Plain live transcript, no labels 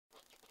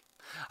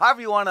Hi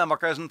everyone, I'm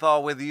Mark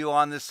Rosenthal with you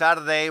on this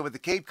Saturday with the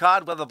Cape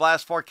Cod Weather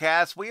Blast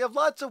forecast. We have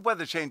lots of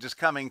weather changes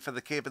coming for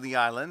the Cape and the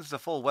Islands. The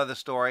full weather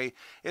story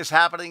is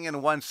happening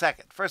in 1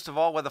 second. First of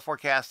all, weather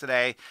forecast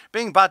today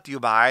being brought to you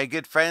by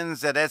good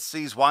friends at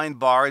Etsy's Wine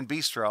Bar and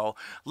Bistro,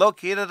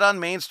 located on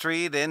Main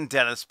Street in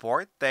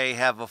Dennisport. They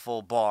have a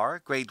full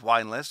bar, great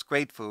wine list,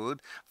 great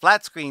food,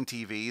 flat screen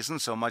TVs, and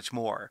so much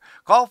more.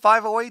 Call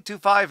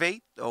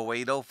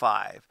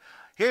 508-258-0805.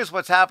 Here's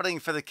what's happening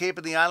for the Cape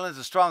and the Islands.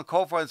 A strong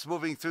cold front's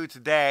moving through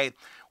today.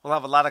 We'll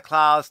have a lot of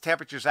clouds.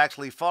 Temperatures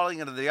actually falling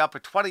into the upper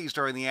 20s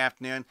during the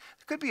afternoon.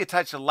 There could be a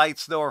touch of light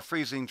snow or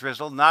freezing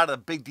drizzle. Not a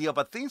big deal,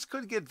 but things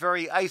could get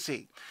very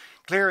icy.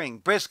 Clearing,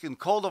 brisk and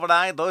cold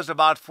overnight, lows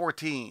about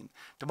 14.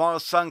 Tomorrow,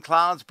 sun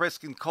clouds,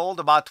 brisk and cold,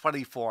 about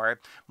 24.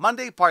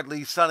 Monday,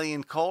 partly sunny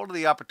and cold in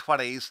the upper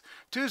 20s.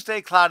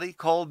 Tuesday, cloudy,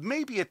 cold,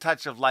 maybe a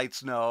touch of light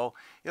snow.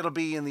 It'll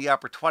be in the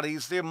upper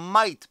 20s. There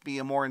might be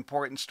a more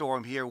important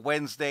storm here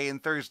Wednesday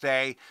and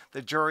Thursday.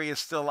 The jury is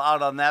still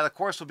out on that. Of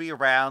course, we'll be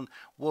around.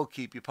 We'll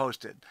keep you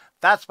posted.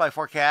 That's my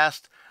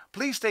forecast.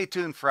 Please stay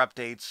tuned for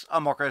updates.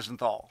 I'm Mark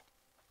Rosenthal.